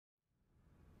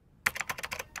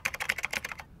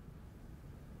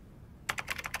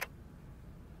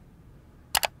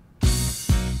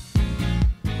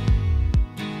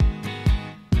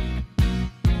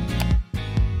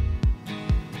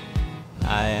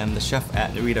am the chef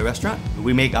at Noreetuh restaurant.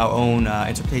 We make our own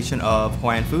interpretation of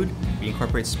Hawaiian food. We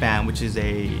incorporate Spam, which is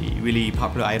a really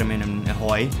popular item in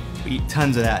Hawaii. We eat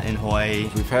tons of that in Hawaii.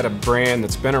 We've had a brand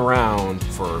that's been around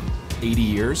for 80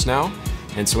 years now.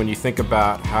 And so when you think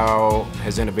about how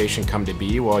has innovation come to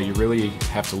be, well, you really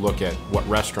have to look at what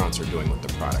restaurants are doing with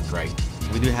the product, right?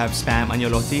 We do have Spam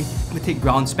agnolotti. We take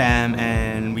ground Spam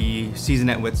and we season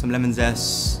it with some lemon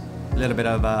zest, a little bit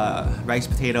of rice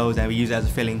potatoes, and we use it as a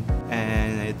filling.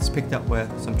 And it's picked up with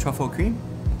some truffle cream,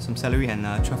 some celery, and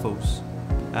truffles.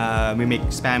 We make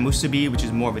Spam musubi, which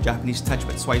is more of a Japanese touch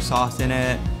with soy sauce in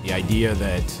it. The idea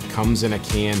that comes in a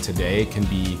can today can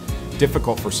be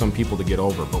difficult for some people to get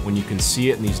over, but when you can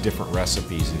see it in these different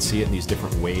recipes and see it in these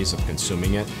different ways of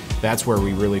consuming it, that's where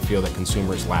we really feel that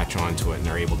consumers latch onto it and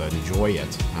they're able to enjoy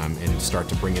it and start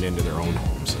to bring it into their own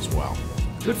homes as well.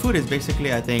 Good food is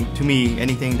basically, I think, to me,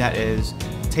 anything that is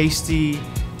tasty,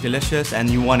 delicious, and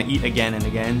you want to eat again and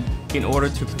again. In order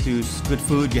to produce good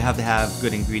food, you have to have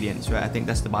good ingredients, right? I think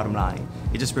that's the bottom line.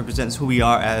 It just represents who we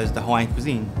are as the Hawaiian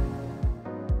cuisine.